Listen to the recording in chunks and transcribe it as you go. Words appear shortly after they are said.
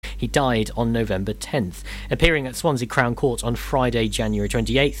He died on November 10th. Appearing at Swansea Crown Court on Friday, January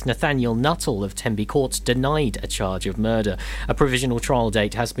 28th, Nathaniel Nuttall of Tenby Court denied a charge of murder. A provisional trial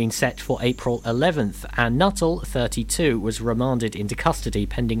date has been set for April 11th, and Nuttall, 32, was remanded into custody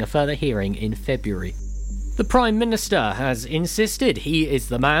pending a further hearing in February. The Prime Minister has insisted he is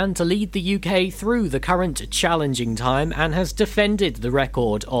the man to lead the UK through the current challenging time and has defended the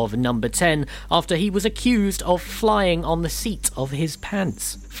record of number 10 after he was accused of flying on the seat of his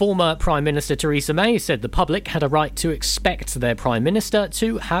pants. Former Prime Minister Theresa May said the public had a right to expect their Prime Minister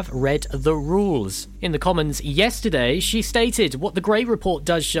to have read the rules. In the Commons yesterday, she stated what the Grey Report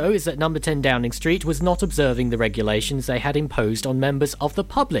does show is that number 10 Downing Street was not observing the regulations they had imposed on members of the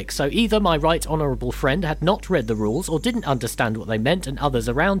public, so either my right honourable friend had not read the rules or didn't understand what they meant and others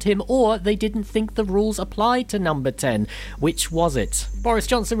around him, or they didn't think the rules applied to number 10. Which was it? Boris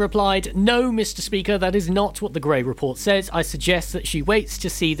Johnson replied, "No, Mr. Speaker, that is not what the Grey Report says. I suggest that she waits to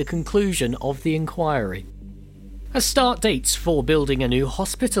see the conclusion of the inquiry." A start date for building a new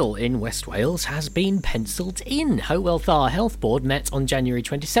hospital in West Wales has been penciled in. Howell Thar Health Board met on January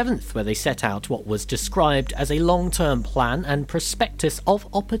 27th, where they set out what was described as a long-term plan and prospectus of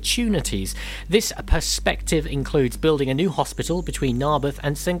opportunities. This perspective includes building a new hospital between Narberth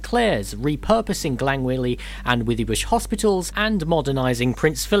and St Clair's, repurposing Glangwili and Withybush hospitals, and modernising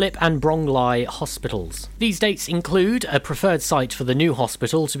Prince Philip and Bronglai hospitals. These dates include a preferred site for the new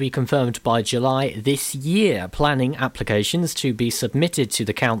hospital to be confirmed by July this year, planning applications to be submitted to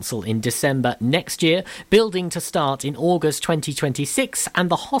the council in December next year, building to start in August 2026 and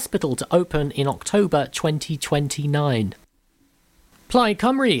the hospital to open in October 2029. Plaid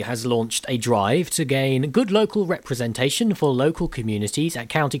Cymru has launched a drive to gain good local representation for local communities at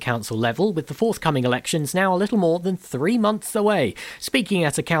county council level, with the forthcoming elections now a little more than 3 months away. Speaking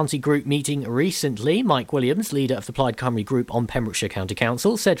at a county group meeting recently, Mike Williams, leader of the Plaid Cymru group on Pembrokeshire County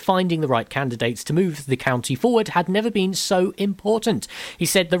Council, said finding the right candidates to move the county forward had never been so important. He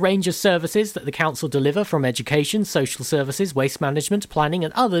said the range of services that the council deliver, from education, social services, waste management, planning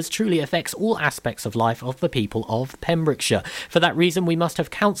and others, truly affects all aspects of life of the people of Pembrokeshire. For that reason, we must have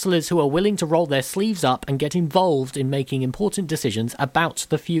councillors who are willing to roll their sleeves up and get involved in making important decisions about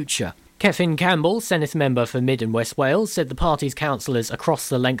the future. Kevin Campbell, Senate member for Mid and West Wales, said the party's councillors across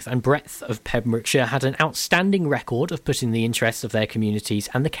the length and breadth of Pembrokeshire had an outstanding record of putting the interests of their communities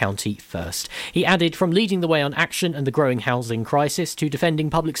and the county first. He added, from leading the way on action and the growing housing crisis to defending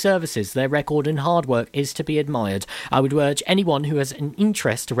public services, their record and hard work is to be admired. I would urge anyone who has an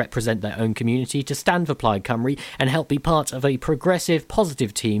interest to represent their own community to stand for Plaid Cymru and help be part of a progressive,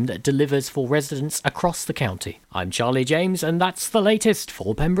 positive team that delivers for residents across the county. I'm Charlie James, and that's the latest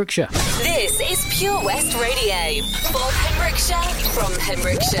for Pembrokeshire. This is Pure West Radio for Pembrokeshire, from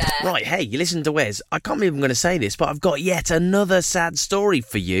Pembrokeshire. Right, hey, you listen to Wes. I can't believe I'm going to say this, but I've got yet another sad story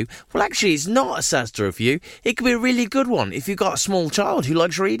for you. Well, actually, it's not a sad story for you. It could be a really good one if you've got a small child who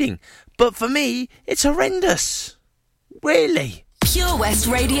likes reading. But for me, it's horrendous. Really. Pure West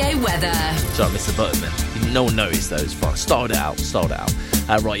Radio weather. Sorry, Mr. Butterman. No one noticed those. Fine. Start it out.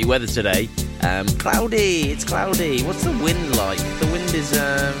 Right, your weather today. Cloudy. It's cloudy. What's the wind like? The wind is,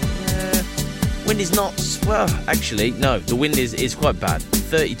 wind is not... Well, actually, no. The wind is quite bad.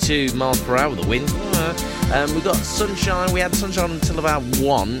 32 miles per hour, the wind. We've got sunshine. We had sunshine until about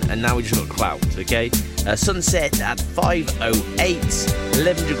 1, and now we just got clouds, okay? Sunset at 5:08.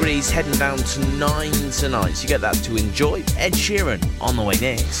 11 degrees, heading down to 9 tonight. So you get that to enjoy. Ed Sheeran on the way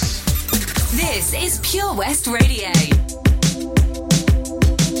next. This is Pure West Radio.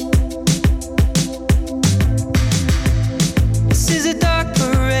 This is a dark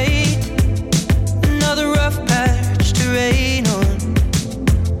parade, another rough patch to rain on.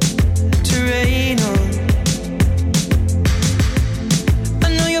 I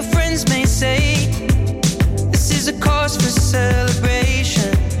know your friends may say this is a cause for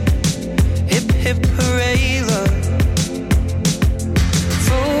celebration. Hip hip hooray, love.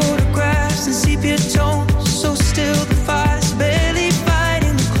 Photographs and sepia tones, so still the fire's barely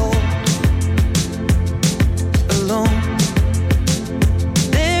fighting the cold. Alone.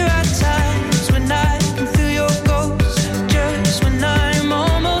 There are times when I can feel your ghost, just when I'm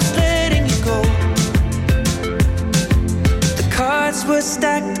almost letting you go. The cards were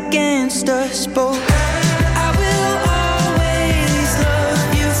stacked against us both. I will always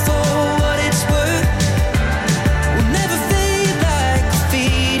love you for what it's worth. We'll never fade like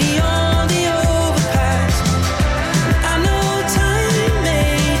graffiti on the overpass. I know time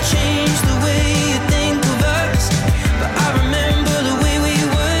may change the way you think of us, but I remember the way we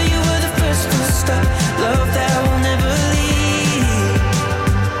were. You were the first full stop, love that will never leave.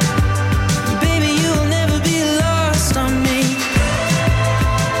 Baby, you'll never be lost on me.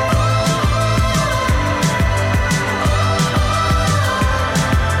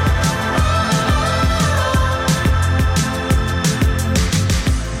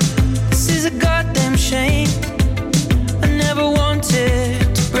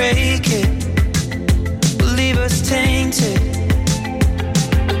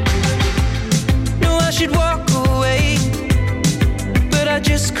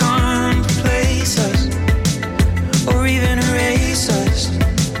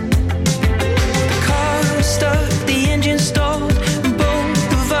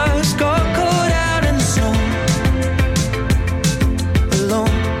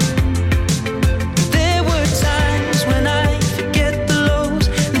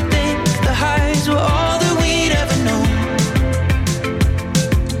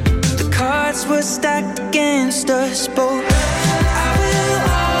 boat. I will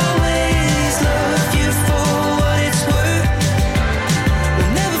always love you for what it's worth.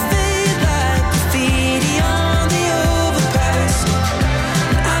 We'll never fade like graffiti on the overpass.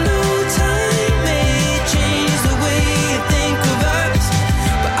 I know time may change the way you think of us,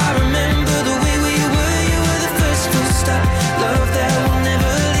 but I remember the way we were. You were the first full stop, love that will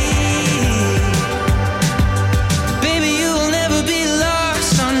never leave. Baby, you will never be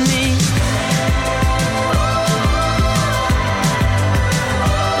lost on me.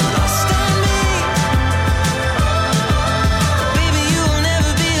 Lost on me. Baby, you will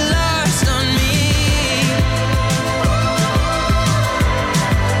never be lost on me.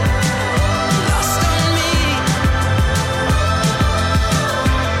 Lost on me.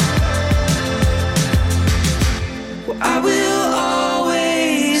 Well, I will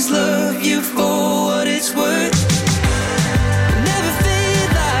always love you for what it's worth. Never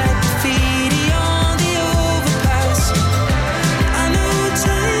fade like graffiti on the overpass. I know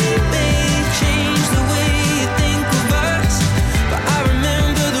time may change the way you think of us, but I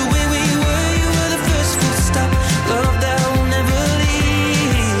remember the way we were. You were the first full stop, love that will never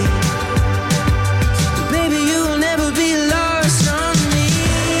leave. Baby, you will never be lost on me.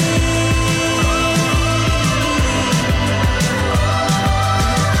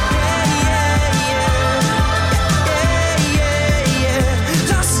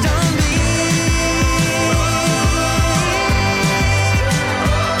 Lost on me.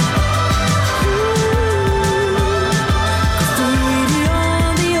 Graffiti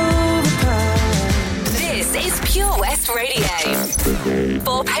on the overpass. This is Pure West Radio.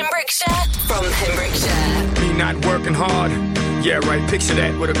 For Pembrokeshire, from Pembrokeshire. Me not working hard. Yeah, right, picture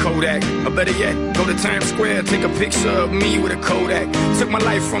that with a Kodak. Or better yet, go to Times Square, take a picture of me with a Kodak. Took my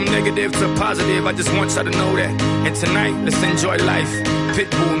life from negative to positive, I just want y'all to know that. And tonight, let's enjoy life.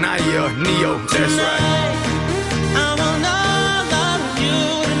 Pitbull, Naya, Neo, that's right. I want all of you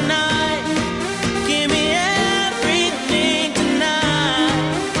tonight. Give me everything tonight.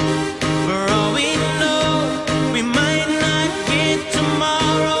 For all we know, we might not get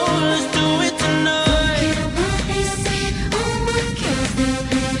tomorrow. Let's do it tonight.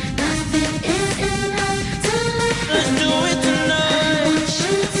 Let's do it tonight.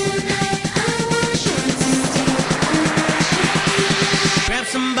 Grab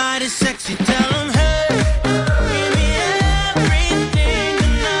somebody sexy, tell them, hey, give me everything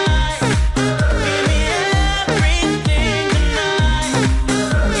tonight. Give me everything tonight.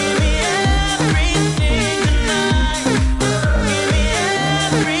 Give me everything tonight. Give me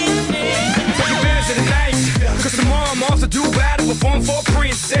everything. Take advantage of the night, cause tomorrow I'm off to do battle, perform for a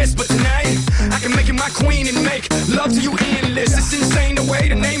princess. But tonight, I can make you my queen and make love to you endless. It's insane the way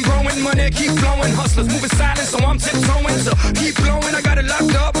the name growing, money keep flowing. Hustlers moving silent, so I'm tiptoeing. So keep blowing, I got it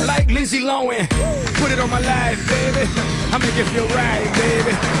locked up like Lindsay Lohan. Put it on my life, baby, I make it feel right,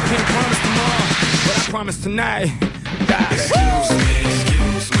 baby. Can't promise tomorrow, but I promise tonight. Excuse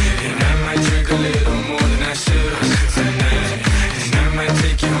me, and I might drink a little more than I should tonight. And I might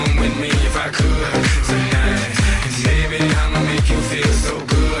take you home with me if I could tonight. And baby, I'ma make you feel so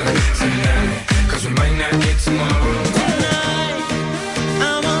good tonight. Cause we might not get tomorrow. Tonight,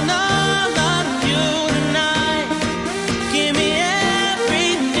 I want all of you tonight. Give me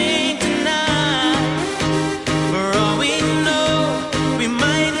everything tonight. For all we know, we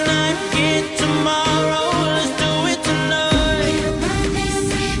might not get tomorrow. Let's do it tonight.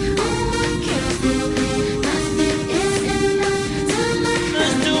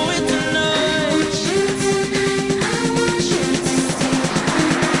 Let's do it tonight.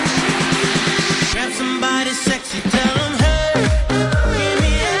 Grab somebody sexy, tell them, hey, give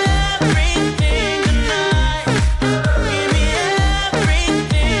me everything tonight. Give me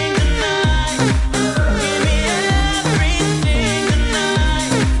everything tonight. Give me everything tonight.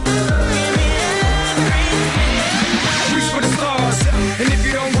 Give me everything. Reach for the stars, and if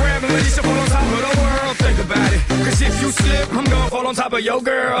you don't grab them, at least you fall on top of the world. Think about it, cause if you slip, I'm gonna fall on top of your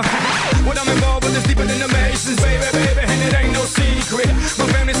girl. What I'm involved with is deeper than the Masons, baby, baby, and it ain't no secret. My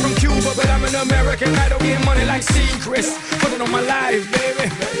family's from Cuba, but I'm an American. I don't get money like secrets. Put it on my life, baby,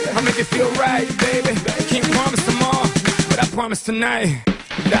 I make it feel right, baby. Can't promise tomorrow, but I promise tonight,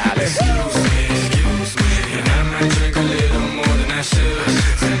 darling. Excuse me, and I might drink a little more than I should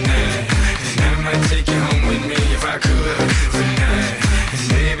tonight. And I might take you home with me if I could tonight. And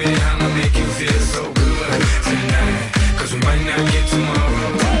baby, I'ma make you feel so good tonight. Cause we might not get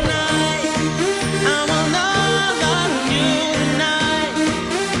tomorrow. Tonight, I want all of you tonight.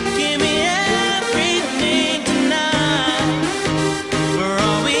 Give me everything tonight. For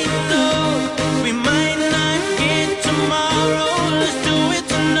all we know, we might not get tomorrow. Let's do it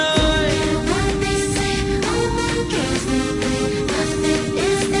tonight.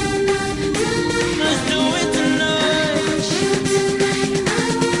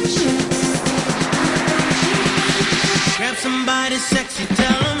 tonight is sexy.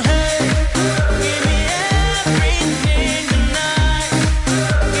 Tell them, hey, give me everything tonight.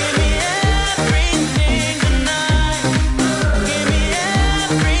 Give me everything tonight. Give me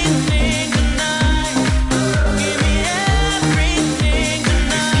everything tonight. Give me everything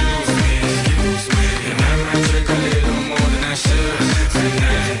tonight. Excuse me, and I might drink a little more than I should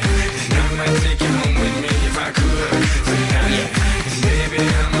tonight. And I might take you home with me if I could tonight. And baby,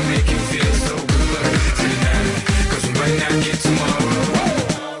 I'ma make you feel so good tonight. 'Cause we might not get tomorrow.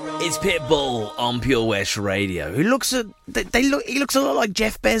 It's Pitbull on Pure West Radio. He looks a lot like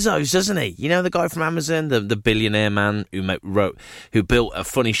Jeff Bezos, doesn't he? You know, the guy from Amazon, the billionaire man who built a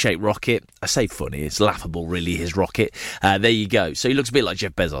funny shaped rocket. I say funny, it's laughable, really. His rocket. There you go. So he looks a bit like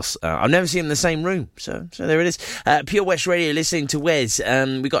Jeff Bezos. I've never seen him in the same room. So there it is. Pure West Radio, listening to Wes.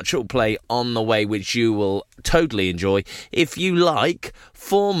 We got Triple Play on the way, which you will totally enjoy if you like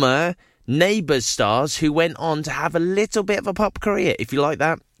former Neighbours stars who went on to have a little bit of a pop career. If you like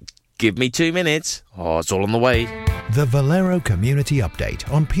that, give me 2 minutes. Oh, it's all on the way. The Valero Community Update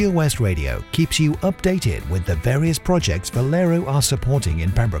on Pure West Radio keeps you updated with the various projects Valero are supporting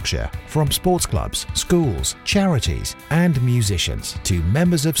in Pembrokeshire, from sports clubs, schools, charities and musicians to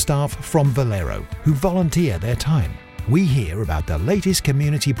members of staff from Valero who volunteer their time. We hear about the latest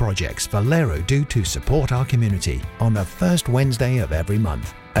community projects Valero do to support our community on the first Wednesday of every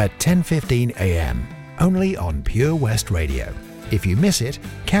month at 10:15 a.m. only on Pure West Radio. If you miss it,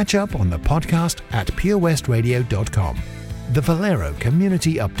 catch up on the podcast at purewestradio.com. The Valero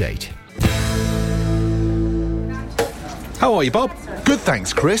Community Update. How are you, Bob? Good,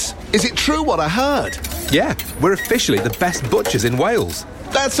 thanks, Chris. Is it true what I heard? Yeah, we're officially the best butchers in Wales.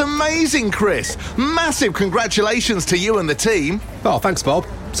 That's amazing, Chris. Massive congratulations to you and the team. Oh, thanks, Bob.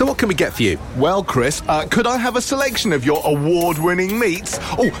 So what can we get for you? Well, Chris, could I have a selection of your award-winning meats?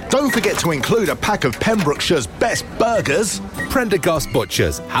 Oh, don't forget to include a pack of Pembrokeshire's best burgers. Prendergast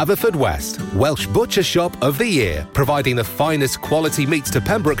Butchers, Haverfordwest, Welsh Butcher Shop of the Year, providing the finest quality meats to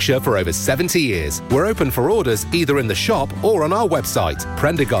Pembrokeshire for over 70 years. We're open for orders either in the shop or on our website,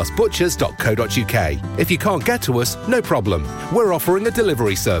 prendergastbutchers.co.uk. If you can't get to us, no problem. We're offering a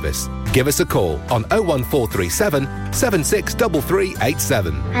delivery service. Give us a call on 01437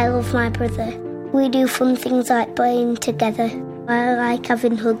 763387. I love my brother. We do fun things like playing together. I like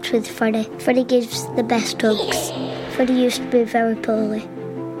having hugs with Freddie. Freddie gives the best hugs. Freddie used to be very poorly,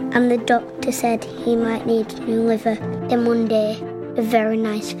 and the doctor said he might need a new liver. Then one day, a very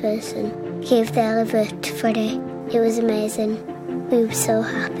nice person gave their liver to Freddie. It was amazing. We were so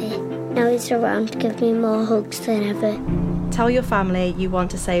happy. Now he's around to give me more hugs than ever. Tell your family you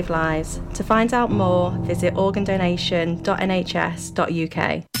want to save lives. To find out more, visit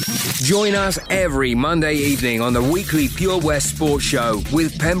organdonation.nhs.uk. Join us every Monday evening on the weekly Pure West Sports Show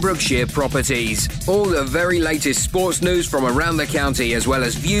with Pembrokeshire Properties. All the very latest sports news from around the county, as well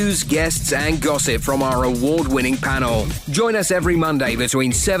as views, guests and gossip from our award-winning panel. Join us every Monday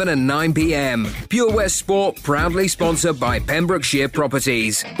between 7 and 9 p.m. Pure West Sport, proudly sponsored by Pembrokeshire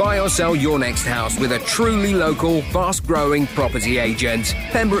Properties. Buy or sell your next house with a truly local, fast-growing property agent.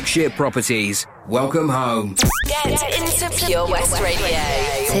 Pembrokeshire Properties. Welcome home. Get into Pure West Radio.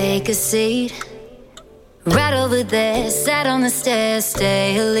 Take a seat right over there. Sat on the stairs,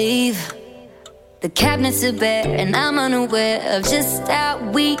 stay or leave. The cabinets are bare and I'm unaware of just how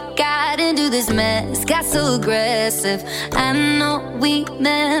we got into this mess. Got so aggressive. I know we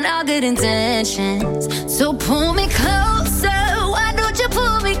meant all good intentions. So pull me closer. Why don't you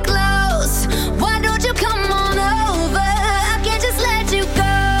pull me close? Why don't you come on over? I can't just let you go.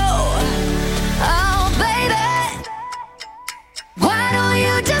 Oh, baby, why don't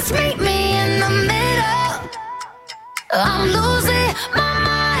you just meet me in the middle? I'm losing my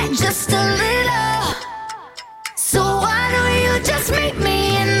mind just a little. So why don't you just meet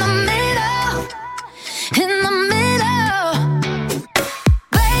me in the middle? In the middle,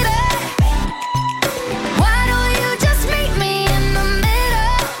 baby. Why don't you just meet me in the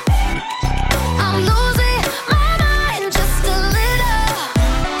middle? I'm losing my mind just a little.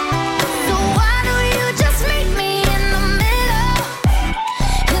 So why don't you just meet me in the middle?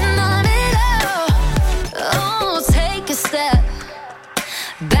 In the middle. Oh, take a step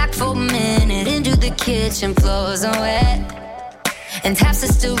back for a minute into the kitchen. Floors are wet and taps are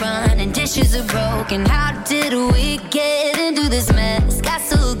still running, dishes are broken. How did we get into this mess? Got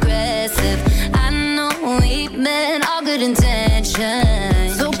so aggressive. I know we meant all good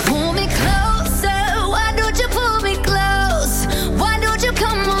intentions. So pull me closer. Why don't you pull me close? Why don't you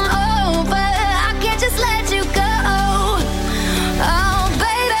come on over? I can't just let you go. Oh,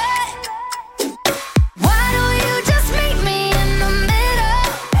 baby, why don't you just meet me in the middle?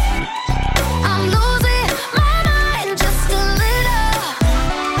 I'm losing my mind just a little.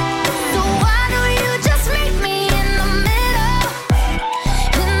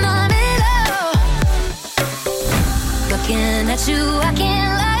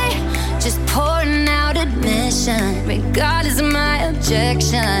 affection, regardless of my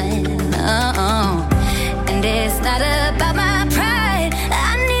objection. Oh, and it's not about my pride.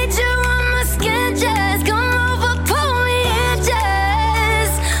 I need you on my skin, just come over, pull me in,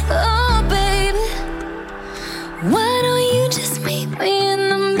 just. Oh, baby, why don't you just meet me in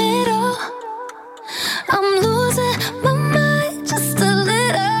the middle? I'm losing my mind just a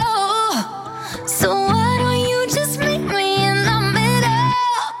little. So why don't you just meet me in the middle?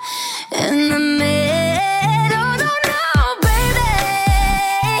 In the middle, no, no, baby.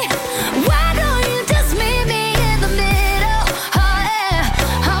 Why don't you just meet me in the middle? Oh, yeah.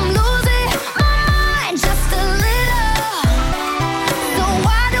 I'm losing my mind just a little. So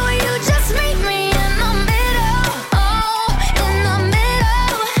why don't you just meet me in the middle? Oh, in the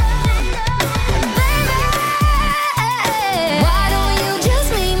middle, baby. Why don't you just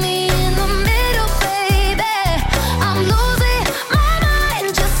meet me in the middle, baby? I'm losing my mind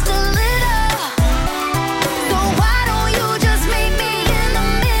just a little. So why don't you just meet me in the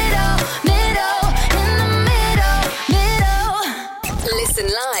middle, middle, in the middle, middle. Listen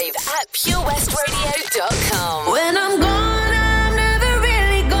live at purewestradio.com. When I'm gone, I'm never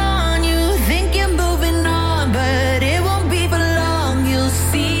really gone. You think you're moving on, but it won't be for long. You'll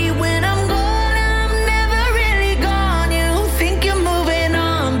see when I'm gone, I'm never really gone. You think you're moving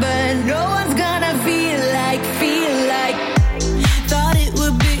on, but no one's gonna feel like. Thought it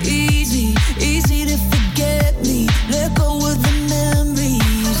would be easy to forget me. Let go of the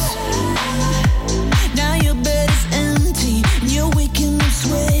memories. Now your bed is empty and you're waking up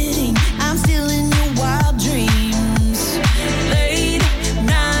sweating. I'm still in your wild dreams. Late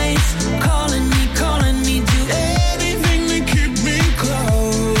nights, calling me, do anything to keep me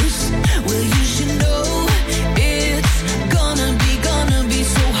close. Well, you should know it's gonna be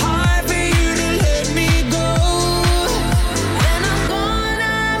so hard for you to let me go. When I'm gone,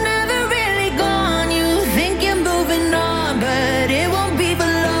 I'm never really gone. You think you're moving on, but it won't be for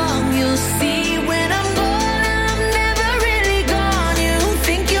long. You'll see when I'm gone, I'm never really gone. You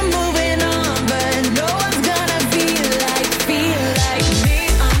think you're moving on, but no one's gonna feel like me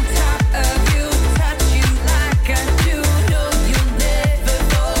on top of you, touch you like I do. No, you'll never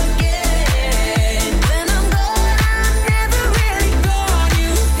forget. When I'm gone, I'm never really gone.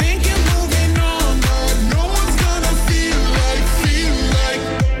 You think you're moving on, but no one's gonna feel like.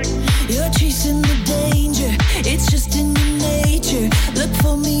 You're chasing the danger, it's just in your nature. Look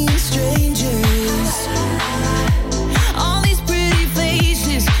for me in strangers. All these pretty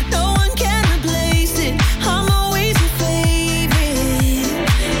faces, no one can replace it. I'm always your favorite.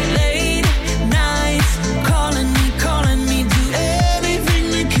 Late nights, calling me, do anything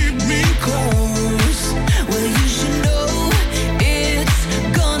to keep me close. Well, you should know it's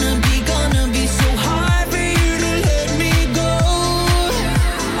gonna be so hard for you to let me go.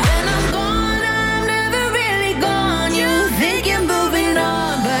 When I'm gone, I'm never really gone. You think you're moving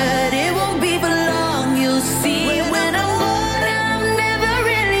on, but it won't be for long. You'll see when I'm gone, I'm never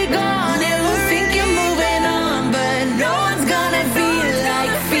really gone. You think you're moving on, but no one's gonna feel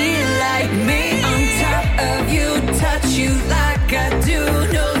like me on top of you, touch you like I do.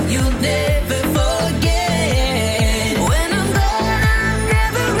 No, you'll never forget. When I'm gone, I'm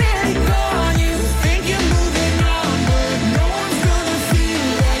never really gone. You think you're moving on, but no one's gonna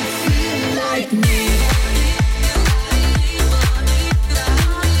feel like me.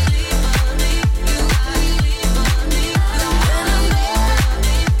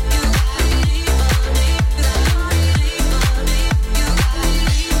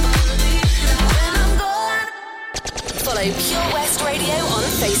 Follow Pure West Radio on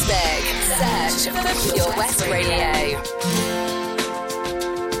Facebook. Search for Pure West Radio.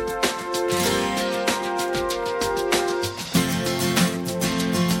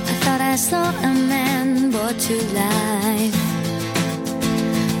 I thought I saw a man brought to life.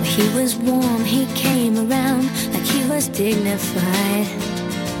 He was warm, he came around like he was dignified.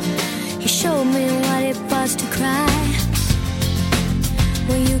 He showed me what it was to cry.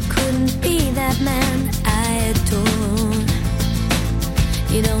 Well, you couldn't be that man I adore.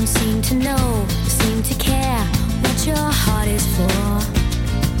 You don't seem to know, seem to care what your heart is for.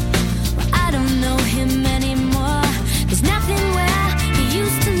 Well, I don't know him anymore. There's nothing where he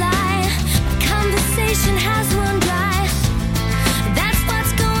used to lie. My conversation has run dry. That's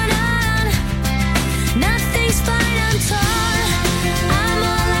what's going on. Nothing's fine, I'm torn. I'm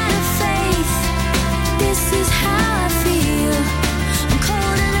all out of faith. This is how I feel. I'm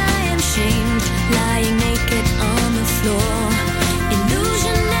cold and I am shamed, lying naked on the floor.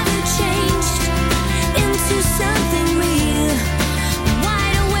 Illusion never changed into something real. I'm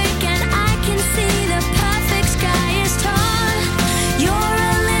wide awake and I can see the perfect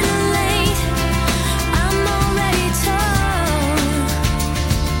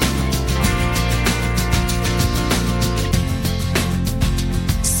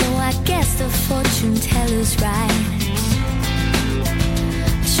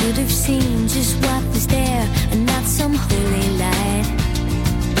should have seen just what was there and not some holy light.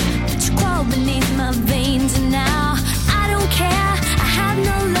 But you crawl beneath my veins and now I don't care, I have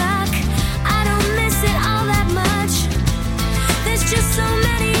no luck, I don't miss it all that much. There's just so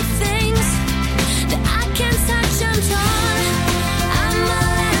many things that I can't touch, I'm torn, I'm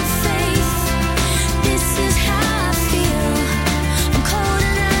all out of faith. This is how I feel, I'm cold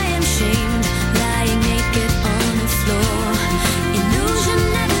and I am shamed, lying naked on the floor. Illusion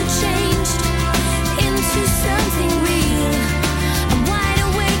never changed into something real. I'm wide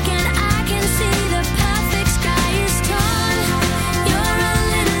awake and I can see the perfect sky is torn. You're a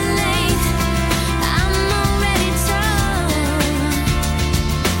little late, I'm already torn.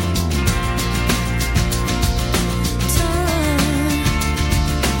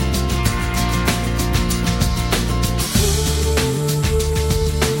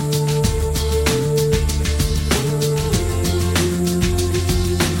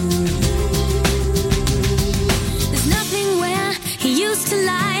 There's nothing where he used to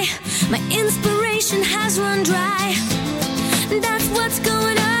lie. My inspiration has run dry. That's what's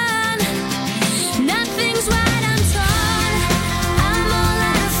going on. Nothing's right, I'm torn. I'm all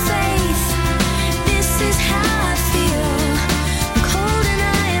out of faith. This is how I feel. I'm cold and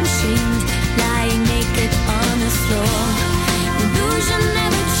I am shamed, lying naked on the floor. Illusion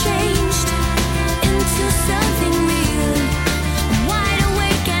never changed into something real. I'm wide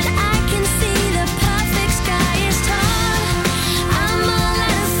awake and I can see the perfect sky is torn. I'm all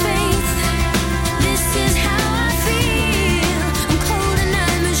out of faith. This is how I feel. I'm cold and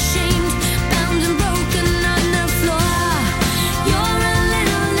I'm ashamed, bound and broken on the floor. You're a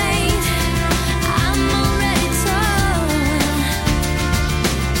little late, I'm already torn.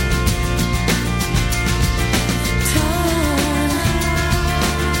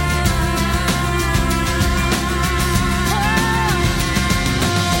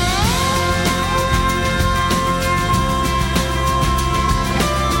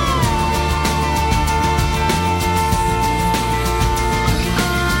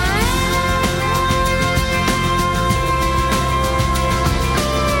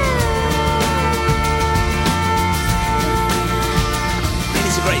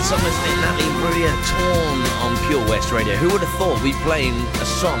 It's a great song, isn't it? Natalie Imbruglia, Torn on Pure West Radio. Who would have thought we'd be playing a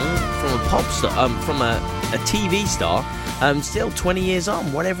song from a pop star, from a TV star, still 20 years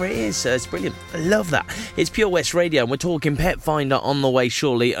on, whatever it is. It's brilliant. I love that. It's Pure West Radio, and we're talking Pet Finder on the way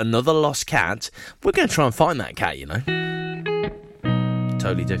shortly. Another lost cat. We're going to try and find that cat, you know.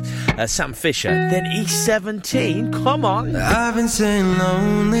 Totally do. Sam Fisher, then he's 17. Come on. I've been seeing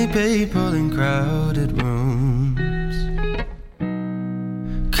lonely people in crowded rooms,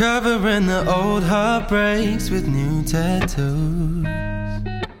 covering the old heartbreaks with new tattoos.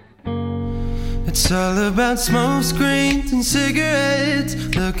 It's all about smoke screens and cigarettes,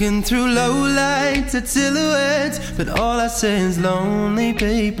 looking through low lights at silhouettes. But all I see is lonely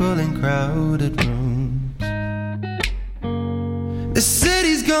people in crowded rooms. The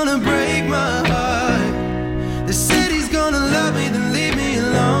city's gonna break my heart. The city's gonna love me, then leave me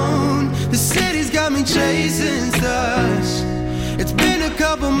alone. The city's got me chasing stars. It's been a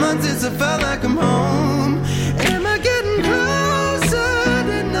couple months since I felt like I'm home. Am I getting closer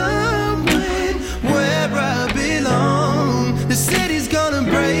to knowing where I belong? The city's gonna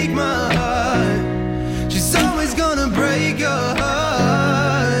break my heart. She's always gonna break your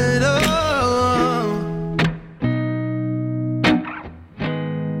heart. Oh.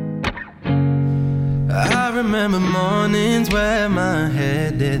 I remember mornings where my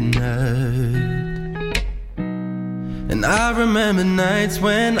head didn't hurt, and I remember nights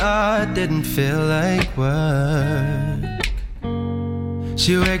when I didn't feel like work.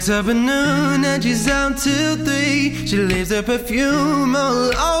 She wakes up at noon and she's out till 3. She leaves her perfume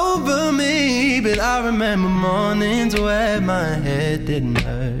all over me. But I remember mornings where my head didn't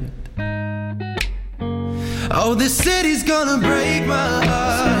hurt. Oh, the city's gonna break my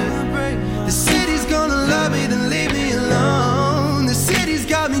heart. The city's gonna love me, then leave me alone. The city's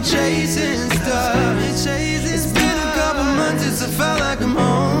got me chasing stars. It's been a couple months since I felt like I'm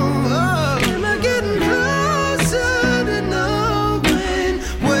home. Oh, am I getting closer to knowing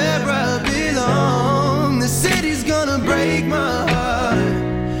where I belong? The city's gonna break my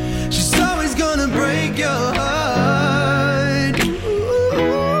heart. She's always gonna break your heart.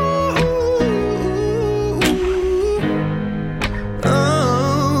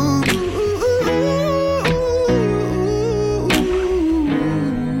 Oh.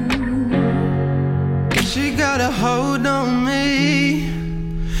 She got a hold on me.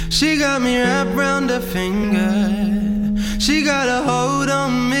 She got me wrapped round her finger. She got a hold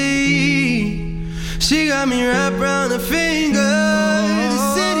on me. She got me wrapped round her finger. The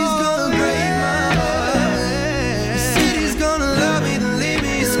city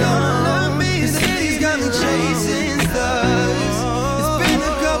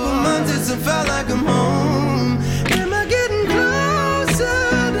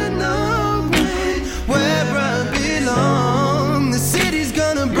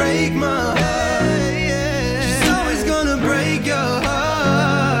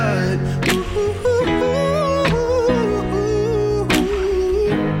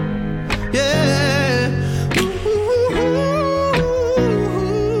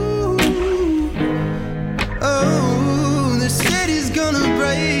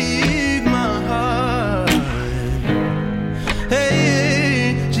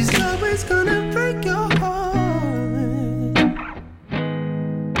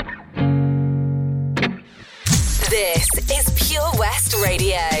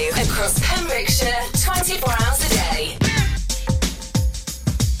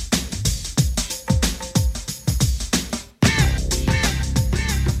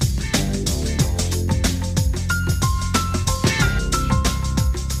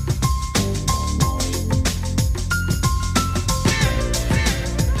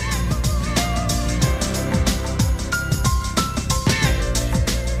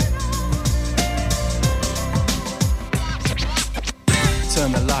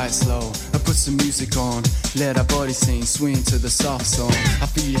some music on, let our body sing, swing to the soft song. I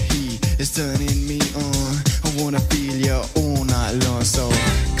feel your heat, it's turning me on. I wanna feel you all night long. So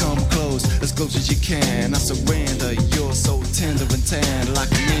come close as you can. I surrender, you're so tender and tan, like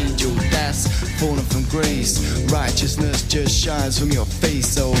an angel that's fallen from grace. Righteousness just shines from your face.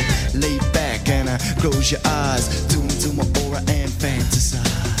 So lay back and close your eyes, tune into my aura and fantasize.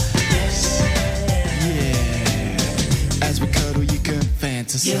 Yeah, as we cuddle you can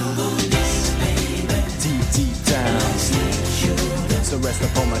fantasize. Deep, deep down, so rest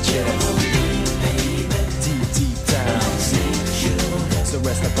upon my chest. Deep, deep down, so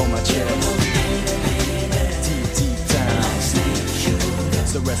rest upon my chest. Deep, deep down,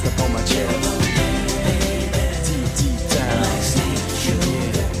 so rest upon my chest. Deep, deep down,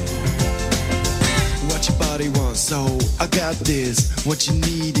 yeah. What your body wants, so I got this. What you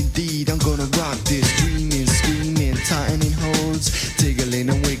need indeed, I'm gonna rock this. Dreaming, screaming, tightening holds, tiggling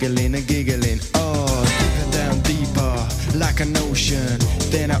and wiggling and giggling. Oh, digging down deeper like an ocean.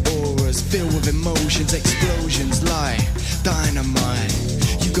 Then our auras filled with emotions, explosions like dynamite.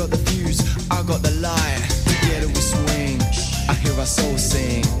 You got the fuse, I got the light. Together we swing. I hear our soul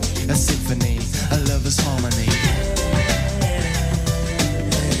sing, a symphony, a lover's harmony.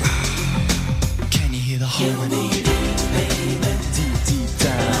 Can you hear the harmony? Deep, deep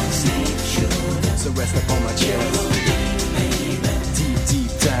down, so rest upon my chest. Deep,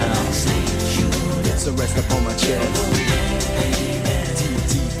 deep down, so rest upon my chest. Deep,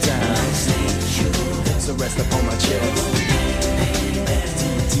 deep down, so rest upon my chest. Deep,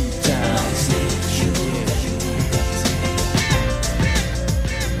 deep down,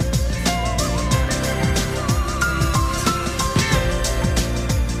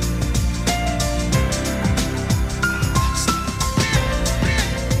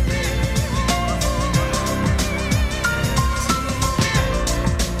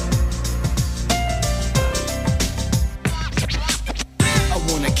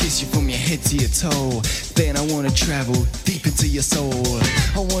 to your toe. Then I wanna travel deep into your soul.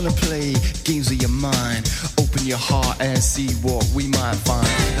 I wanna play games with your mind. Open your heart and see what we might find.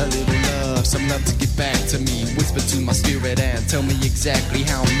 A little love, some love to get back to me. Whisper to my spirit and tell me exactly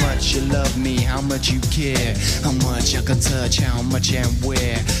how much you love me, how much you care, how much I can touch, how much and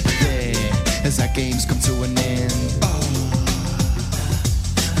where. There, as our games come to an end,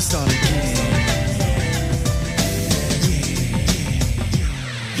 I start again.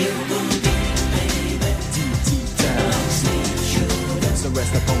 So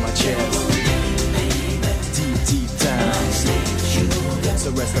rest upon my chest. Deep, deep down, so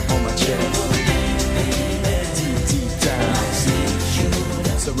rest upon my chest. Deep, deep down,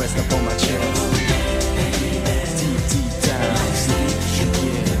 so rest upon my chest. Deep, deep down,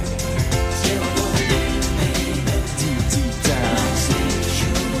 yeah. Deep, deep down,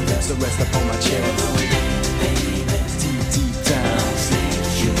 so rest upon my chest. Deep, deep down,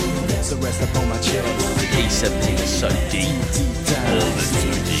 so rest upon my chest. E17 is so deep. Oh, it's so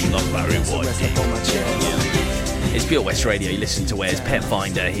deep, like Barry White. Yeah. It's Pure West Radio. You listen to Where's Pet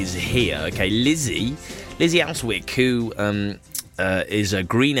Finder. He's here. Okay, Lizzie Alswick, who is a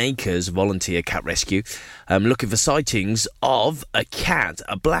Green Acres volunteer cat rescue, looking for sightings of a cat,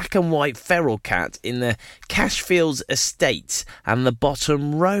 a black and white feral cat in the Cashfields estate and the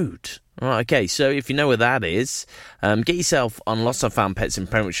Bottom Road. Right, okay, so if you know where that is, get yourself on Lost and Found Pets in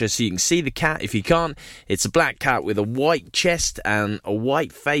Pembrokeshire so you can see the cat. If you can't, it's a black cat with a white chest and a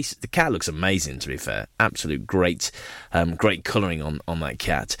white face. The cat looks amazing, to be fair. Absolute great colouring on that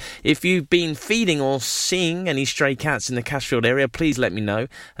cat. If you've been feeding or seeing any stray cats in the Cashfield area, please let me know,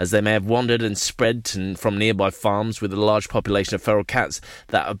 as they may have wandered and spread from nearby farms with a large population of feral cats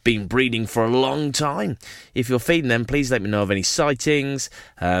that have been breeding for a long time. If you're feeding them, please let me know of any sightings.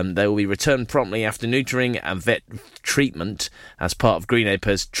 They will be returned promptly after neutering and vet treatment as part of Green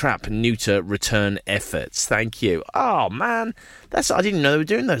Acres trap neuter return efforts. Thank you. Oh man, I didn't know they were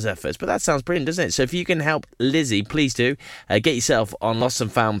doing those efforts, but that sounds brilliant, doesn't it? So if you can help Lizzie, please do. Get yourself on Lost and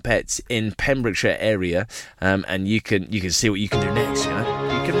Found Pets in Pembrokeshire area, and you can see what you can do next. You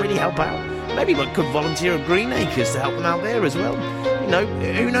know, you can really help out. Maybe you could volunteer at Green Acres to help them out there as well. You know,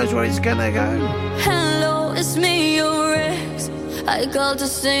 who knows where it's gonna go. Hello, it's me, your ex. I called to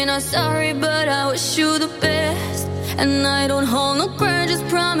say not sorry, but I wish you the best. And I don't hold no grudges,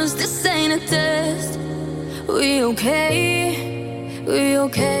 promise this ain't a test. We okay, we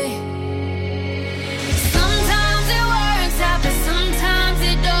okay. Sometimes it works out, but sometimes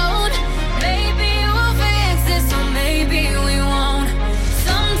it don't. Maybe we'll fix this, or maybe we won't.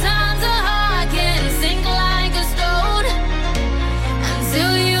 Sometimes a heart can sink like a stone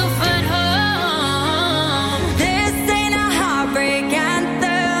until you find home. This ain't a heartbreak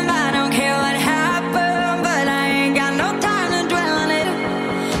anthem. I don't care what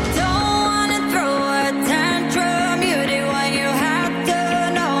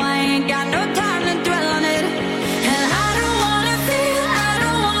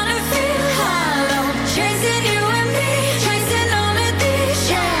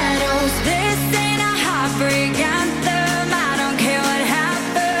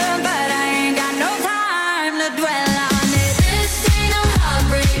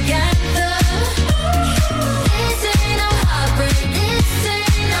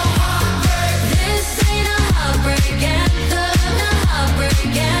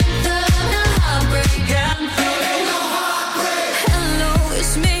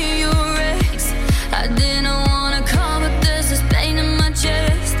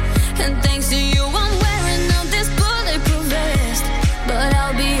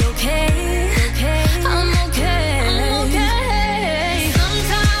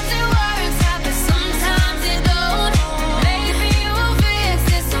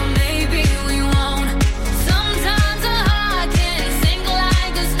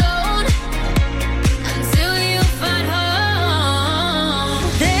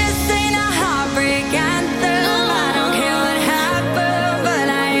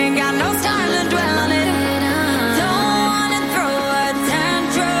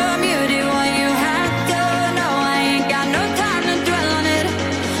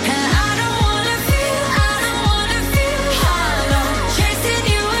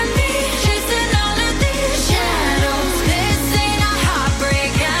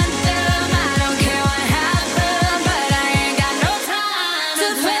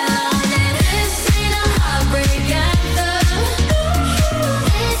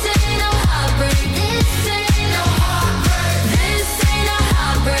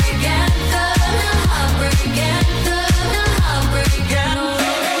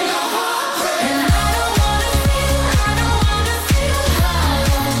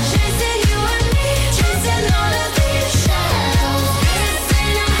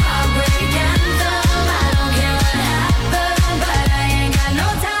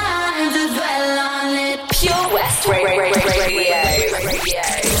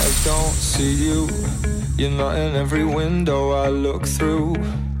see you. You're not in every window I look through.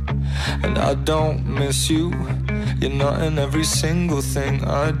 And I don't miss you. You're not in every single thing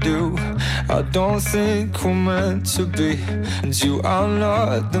I do. I don't think we're meant to be, and you are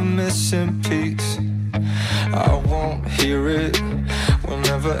not the missing piece. I won't hear it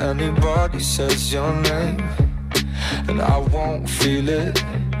whenever anybody says your name, and I won't feel it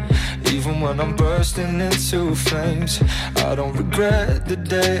even when I'm bursting into flames. I don't regret the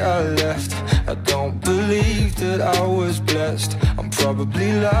day I left. I don't believe that I was blessed. I'm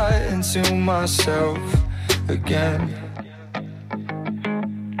probably lying to myself again.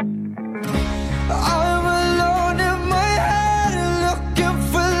 I'm alone in my head and looking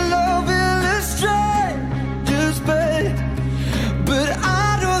for love in a stranger's bed, but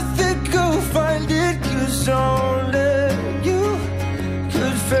I don't think I'll find it, 'cause only you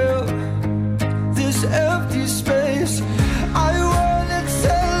could fill this empty space. I wanna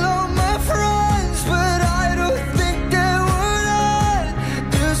tell all my friends, but I don't think they would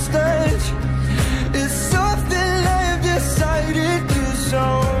understand. It's something I've decided, 'cause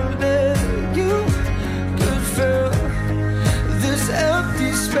only you could fill this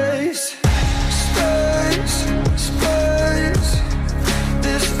empty space. Space, space,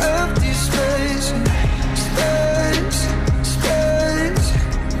 this empty space. Space, space,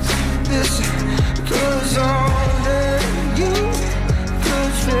 this, 'cause only you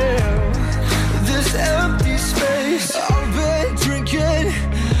could fill this empty space. I've been drinking,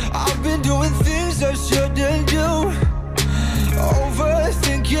 I've been doing things I shouldn't do,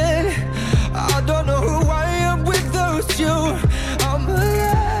 overthinking, I don't know who I am without you. I'm a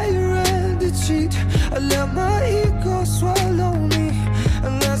liar and a cheat, I let my ego swallow me,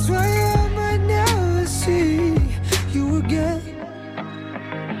 and that's why I might never see you again.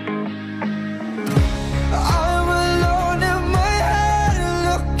 I'm alone in my head and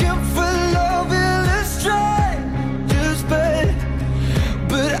looking for love in a stranger's bed,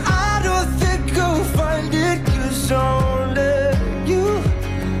 but I don't think I'll find it, 'cause only you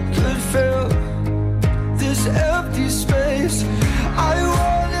could fill this empty space. I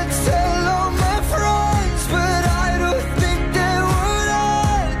wanna tell all my friends, but I don't think they would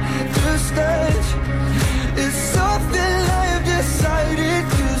understand. It's something I've decided,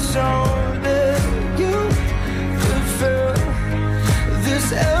 'cause only you could fill this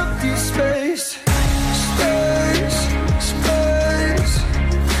empty space. Space, space,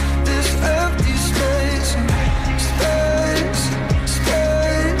 this empty space. Space,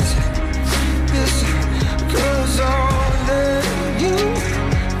 space, this, 'cause only you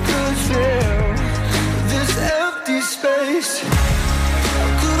could fill this empty space. I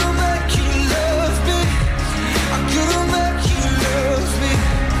couldn't make you love me, I couldn't make you love me,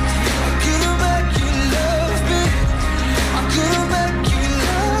 I couldn't make you love me, I couldn't make you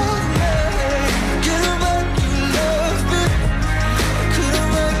love me, couldn't make you love me, I couldn't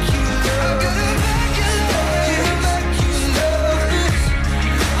make you love me,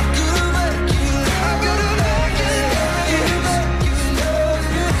 couldn't make you love me, I couldn't make you love me, couldn't make you love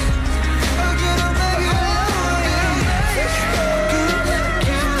me, I couldn't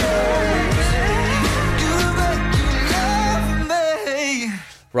make you love me.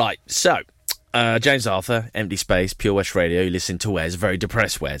 Right, so, James Arthur, Empty Space, Pure West Radio, you listen to Wes, very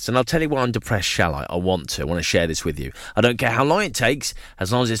depressed Wes, and I'll tell you why I'm depressed, shall I? I want to share this with you. I don't care how long it takes,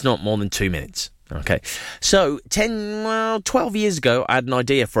 as long as it's not more than 2 minutes, okay? So, 12 years ago, I had an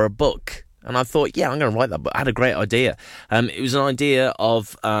idea for a book, and I thought, yeah, I'm going to write that book. I had a great idea. It was an idea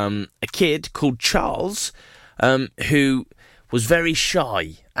of a kid called Charles, who was very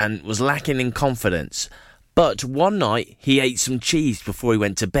shy and was lacking in confidence. But one night, he ate some cheese before he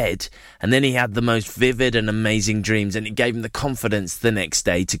went to bed, and then he had the most vivid and amazing dreams, and it gave him the confidence the needs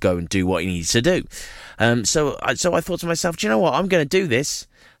to go and do what he needs to do. So I thought to myself, do you know what, I'm going to do this.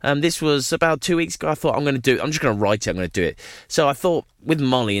 This was about 2 weeks ago. I thought, I'm just going to write it, I'm going to do it. So I thought, with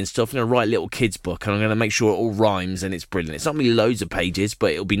Molly and stuff, I'm going to write a little kid's book, and I'm going to make sure it all rhymes and it's brilliant. It's not going to be loads of pages,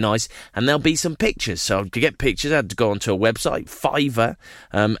 but it'll be nice, and there'll be some pictures. So to get pictures, I had to go onto a website, Fiverr,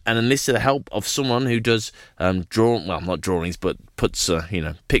 and enlist the help of someone who does not drawings, but puts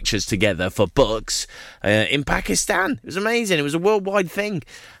pictures together for books in Pakistan. It was amazing. It was a worldwide thing.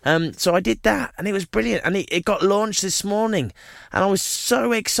 So I did that, and it was brilliant, and it got launched this morning, and I was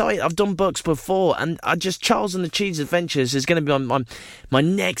so excited. I've done books before, and Charles and the Cheese Adventures is going to be my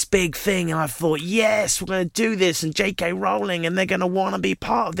next big thing, and I thought, yes, we're going to do this, and J.K. Rowling, and they're going to want to be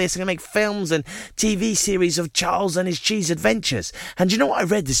part of this. They're going to make films and TV series of Charles and his Cheese Adventures. And do you know what I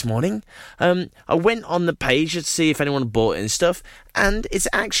read this morning? I went on the page to see if anyone had bought it and stuff, And it's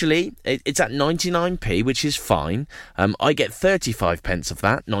actually, it's at 99p, which is fine. I get 35 pence of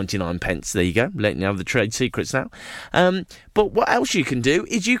that, 99 pence. There you go, letting you have the trade secrets now. But what else you can do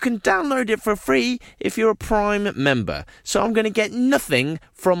is you can download it for free if you're a Prime member. So I'm going to get nothing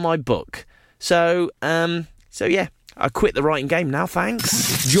from my book. So yeah. I quit the writing game now,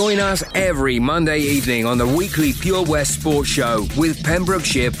 thanks. Join us every Monday evening on the weekly Pure West Sports Show with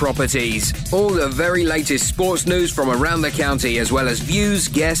Pembrokeshire Properties. All the very latest sports news from around the county, as well as views,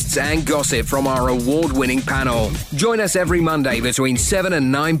 guests and gossip from our award-winning panel. Join us every Monday between 7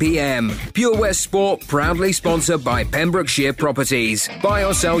 and 9 p.m. Pure West Sport, proudly sponsored by Pembrokeshire Properties. Buy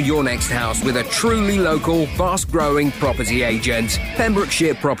or sell your next house with a truly local, fast-growing property agent.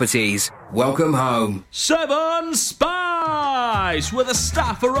 Pembrokeshire Properties. Welcome home. 7 Spice, where the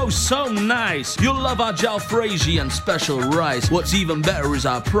staff are oh so nice. You'll love our jalfrezi and special rice. What's even better is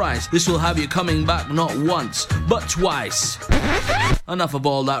our price. This will have you coming back not once, but twice. Enough of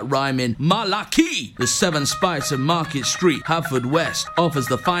all that rhyming. Malaki! The 7 Spice of Market Street, Haverfordwest, offers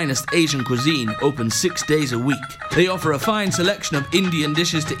the finest Asian cuisine, open 6 days a week. They offer a fine selection of Indian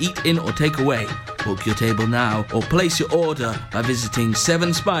dishes to eat in or take away. Book your table now or place your order by visiting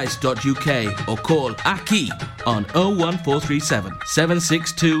 7spice.uk or call Aki on 01437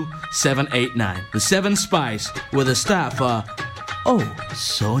 762 789. The 7 Spice, where the staff are oh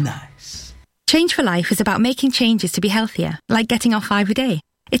so nice. Change for Life is about making changes to be healthier, like getting off 5 a day.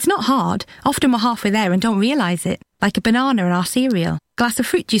 It's not hard. Often we're halfway there and don't realise it, like a banana in our cereal, glass of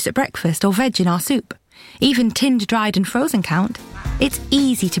fruit juice at breakfast or veg in our soup. Even tinned, dried and frozen count. It's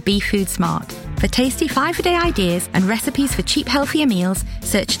easy to be food smart. For tasty 5-a-day ideas and recipes for cheap, healthier meals,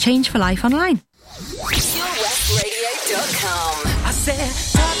 search Change for Life online. PureWestRadio.com. I said,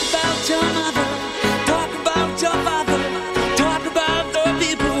 talk about your mother, talk about your father, talk about the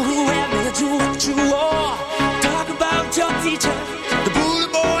people who have made you what you are. Talk about your teacher, the bully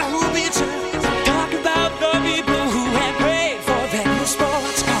boy who beat you. Talk about the people who have prayed for that new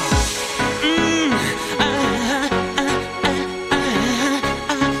sports car.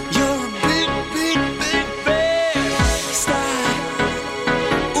 You're a big, big, big, big star.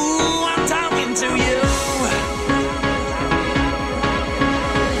 Ooh, I'm talking to you.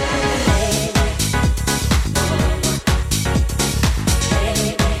 Hey,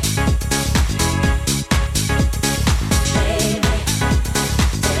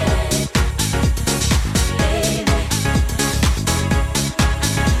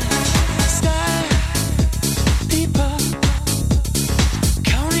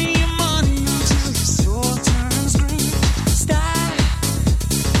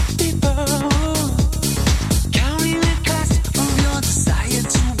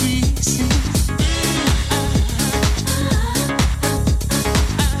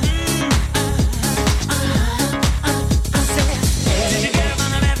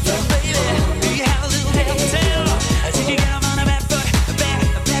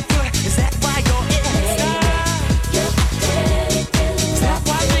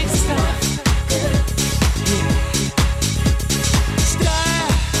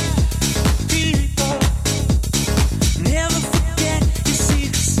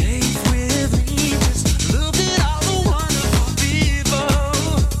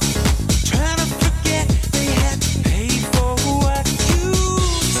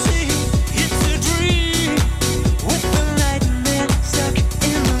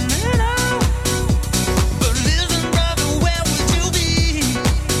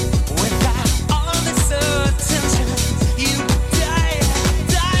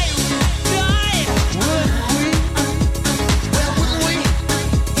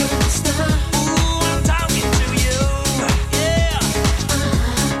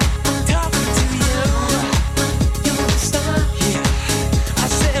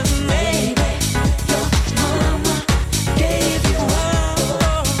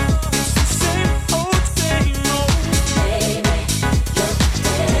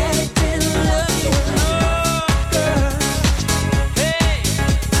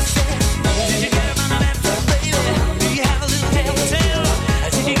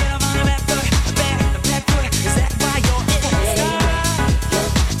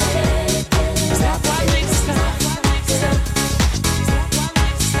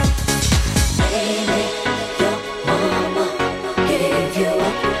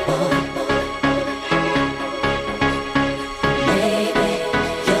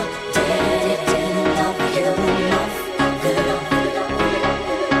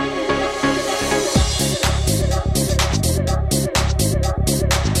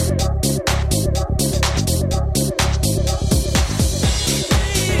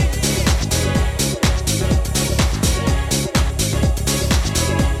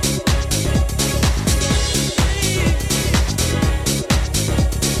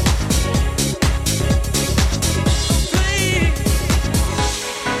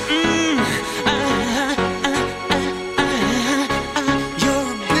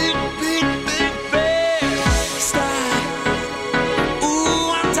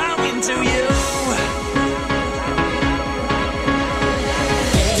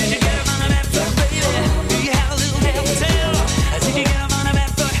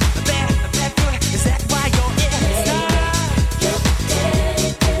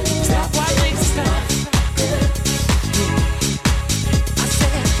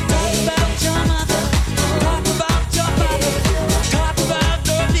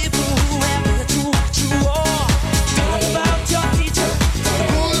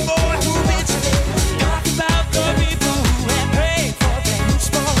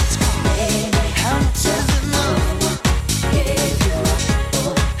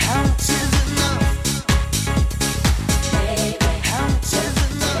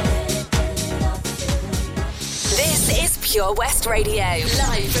 Pure West Radio,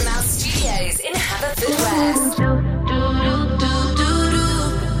 live from our studios in Haverfordwest.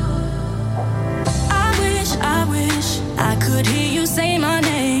 I wish I could hear you say my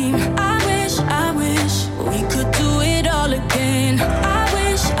name. I wish we could do it all again. I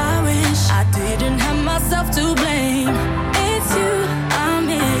wish I didn't have myself to blame. It's you I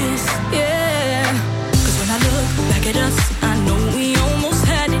miss, yeah. 'Cause when I look back at us, I know we almost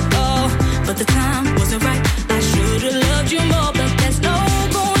had it all, but the time wasn't right. I should've loved you more, but there's no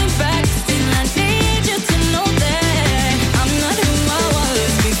going back. Still I need you to know that I'm not who I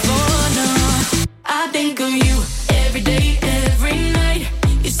was before, no. I think of you every day, every night.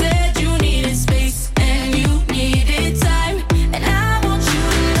 You said you needed space and you needed time, and I want you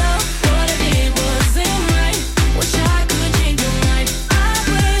to know what I did wasn't right. Wish I could change your mind. I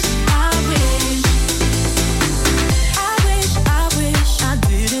wish I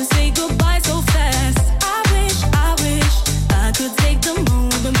didn't say goodbye so fast. I wish I could take the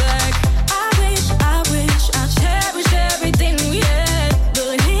moment back. I wish I cherished everything we had,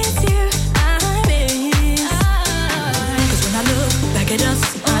 but it's you I miss. 'Cause when I look back at us,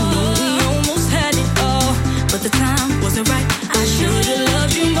 I know we almost had it all, but the time wasn't right. I should've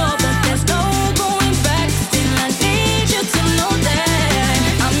loved you more, but there's no going back. Still I need you to know that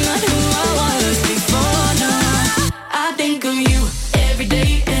I'm not who I was before, no. I think of you every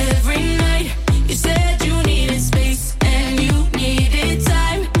day, every night. You said you needed space and you needed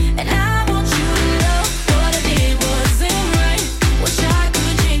time, and I want you to know what I did wasn't right. Wish I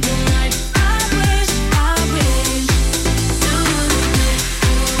could change your mind. I wish.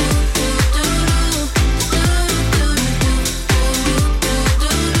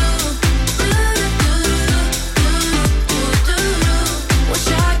 Wish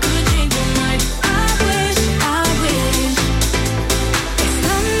I could change your mind. I wish. It's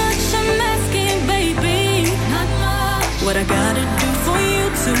not much I'm asking, baby. Not much. What I gotta do for you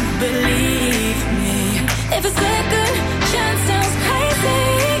to believe me? If a second chance sounds crazy,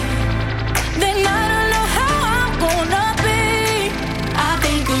 then I don't know how I'm gonna be. I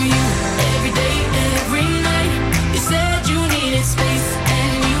think of you every day, every night. You said you needed space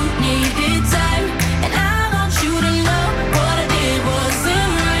and you needed time, and I want you to know what I did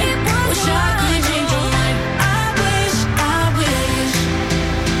wasn't right. Wish I could change your mind. I wish.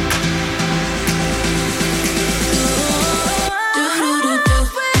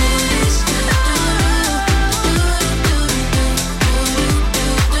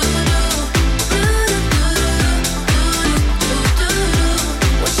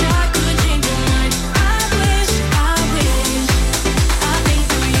 Wish I could change your mind. I wish. I think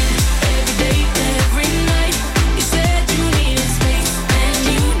of you every day, every night. You said you needed space and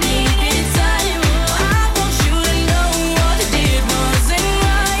you needed time. I want you to know what I did wasn't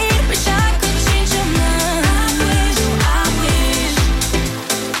right. Wish I could change your mind.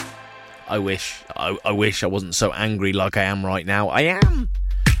 I wish I wasn't so angry like I am right now.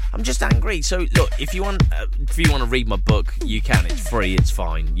 I'm just angry. So look, if you want to read my book, you can. It's free. It's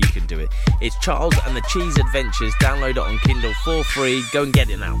fine. You can do it. It's Charles and the Cheese Adventures. Download it on Kindle for free. Go and get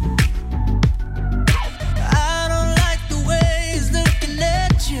it now. I don't like the way he's looking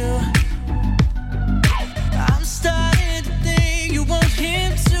at you. I'm starting to think you want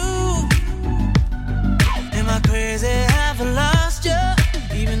him too. Am I crazy? Have I lost you?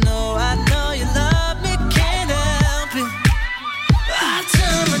 Even though I know you love me, can't help it. I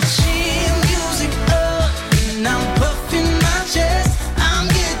turn my chin music up and I'm puffing my chest. I'm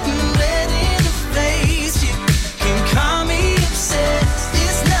getting red in the face. You can call me obsessed.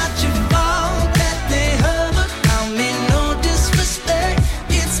 It's not your fault that they hurt, but I mean no disrespect.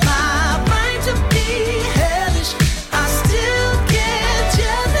 It's my right to be hellish. I still get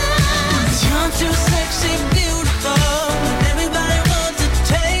jealous. You're too sexy, beautiful, and everybody wants to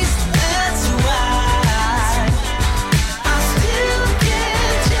taste. That's why I still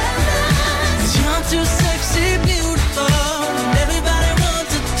get jealous. You're too sexy, beautiful, and everybody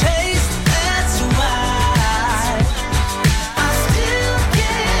wants to taste. That's why I still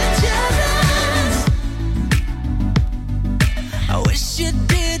get jealous. I wish you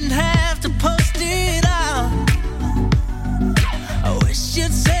didn't have to post it out. I wish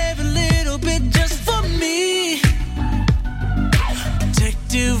you'd save a little bit just for me.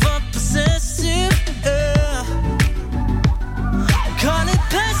 Protective or possessive, yeah. Call it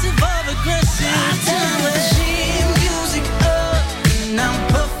passive or aggressive. I turn the chin music up and I'm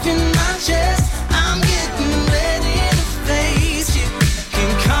puffing my chest. I'm getting red in the face. You can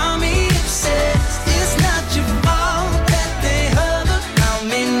call me obsessed. It's not your fault that they hurt, but I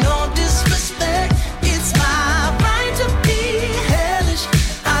mean no disrespect. It's my right to be hellish.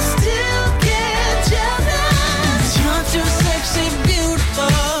 I still get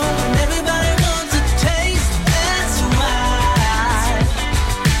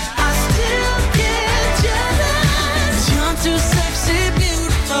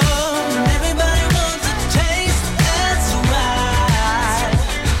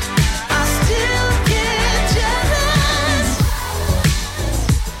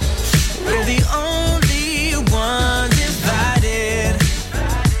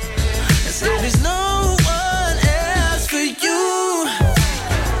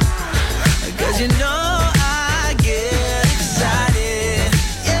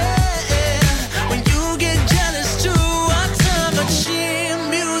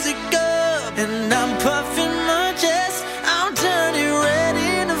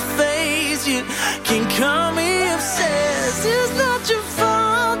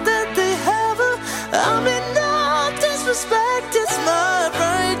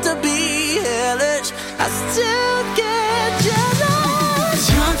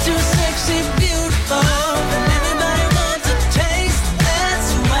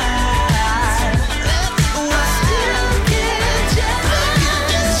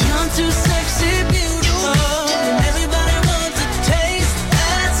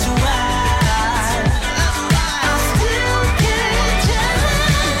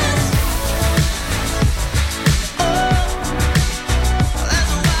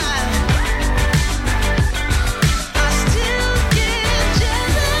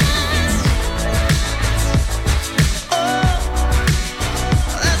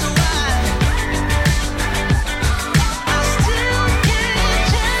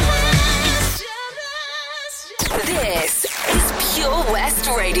West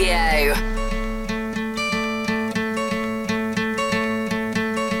Radio.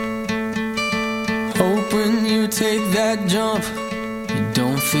 Hope when you take that jump, you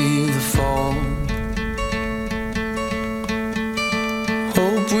don't feel the fall.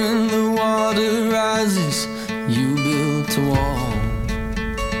 Hope when the water rises, you built a wall.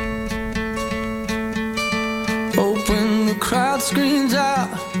 Hope when the crowd screams out,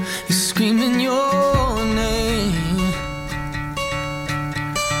 you're screaming your name.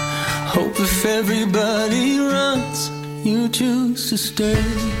 Hope if everybody runs, you choose to stay.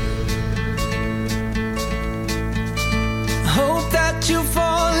 Hope that you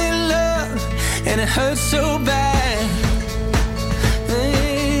fall in love and it hurts so bad.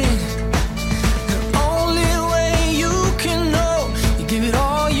 Hey, the only way you can know, you give it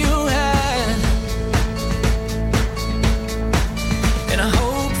all you had. And I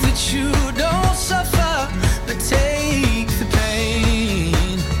hope that you don't suffer, but take the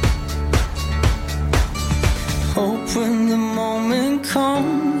pain. Hope when the moment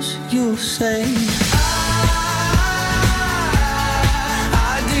comes, you'll say,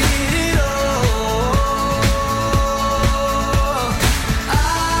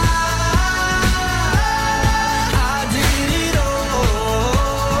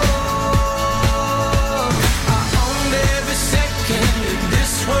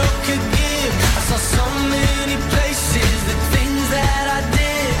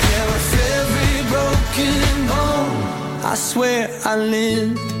 I swear I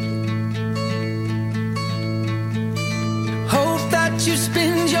lived. Hope that you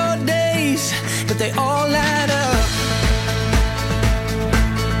spend your days, but they all add up.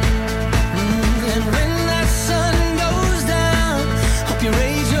 And when that sun goes down, hope you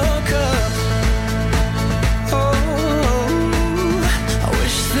raise your cup. Oh, I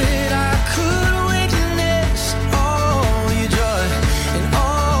wish that I could witness all your joy and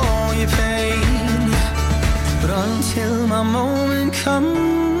all your pain. But until my moment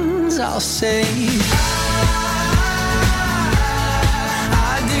comes, I'll say,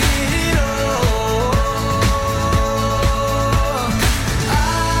 I did it all.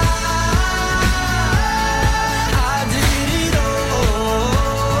 I did it all.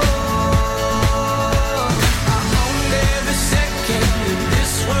 I owned every second that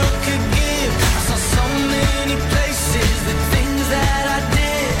this world could give. I saw so many places, the things that I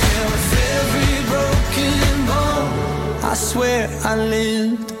did. And with every broken bone, I swear I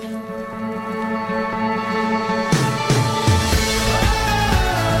lived.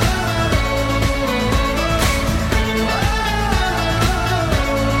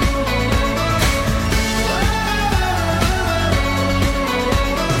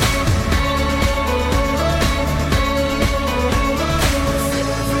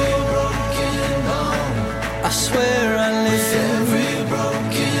 I swear I lived. Every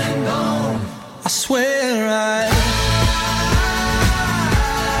broken bone, I swear I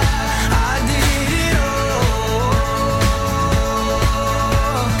did it all.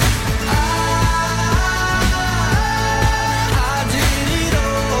 I did it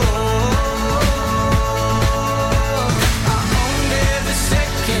all. I owned every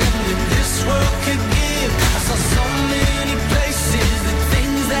second that this world could give. I saw so many places, the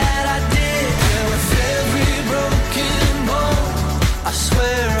things that I did. Yeah, with every broken bone, I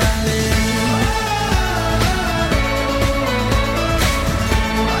swear I lived.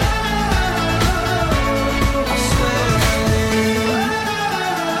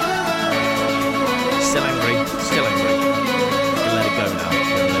 Still angry. Still angry. Let it go now.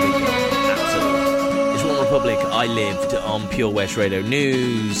 Let it go. Absolutely. It's One Republic. I lived on Pure West Radio.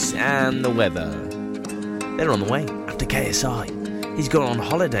 News and the weather. They're on the way after KSI. He's gone on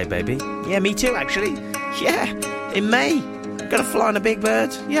holiday, baby. Yeah, me too, actually. Yeah, in May. Gonna fly on a big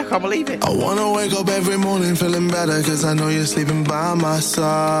bird. Yeah, I can't believe it. I wanna wake up every morning feeling better, cause I know you're sleeping by my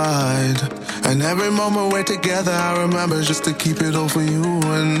side. And every moment we're together, I remember just to keep it all for you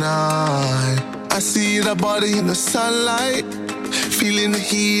and I see that body in the sunlight, feeling the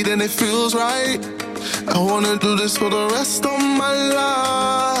heat and it feels right. I wanna do this for the rest of my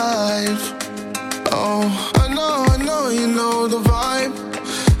life. Oh, I know, you know the vibe.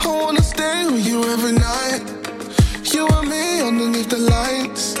 I wanna stay with you every night. You and me underneath the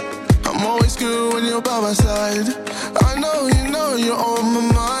lights. I'm always good when you're by my side. I know, you know, you're on my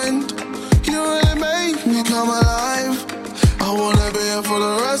mind. You really make me come alive. I wanna be here for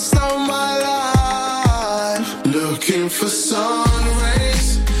the rest of my life. Looking for sun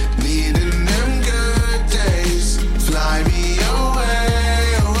rays, needing them good days. Fly me away,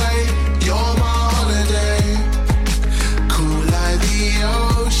 away. You're my holiday. Cool like the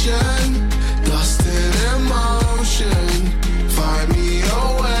ocean, lost in emotion. Find me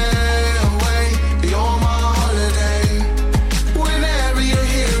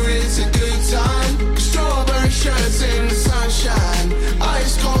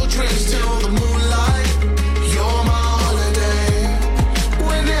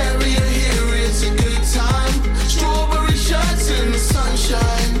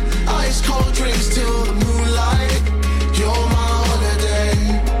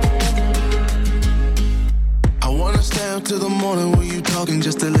morning when you talking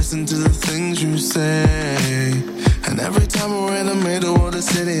just to listen to the things you say. And every time we're in the middle of the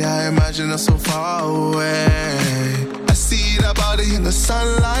city, I imagine us so far away. I see that body in the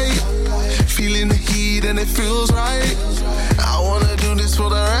sunlight, feeling the heat and it feels right. I wanna do this for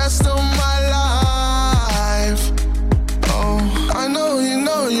the rest of my life. Oh, I know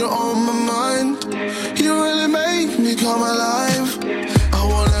you're on my mind. You really make me come alive. I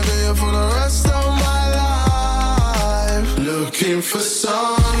wanna be here for the rest of my life. Looking for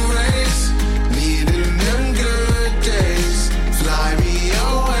some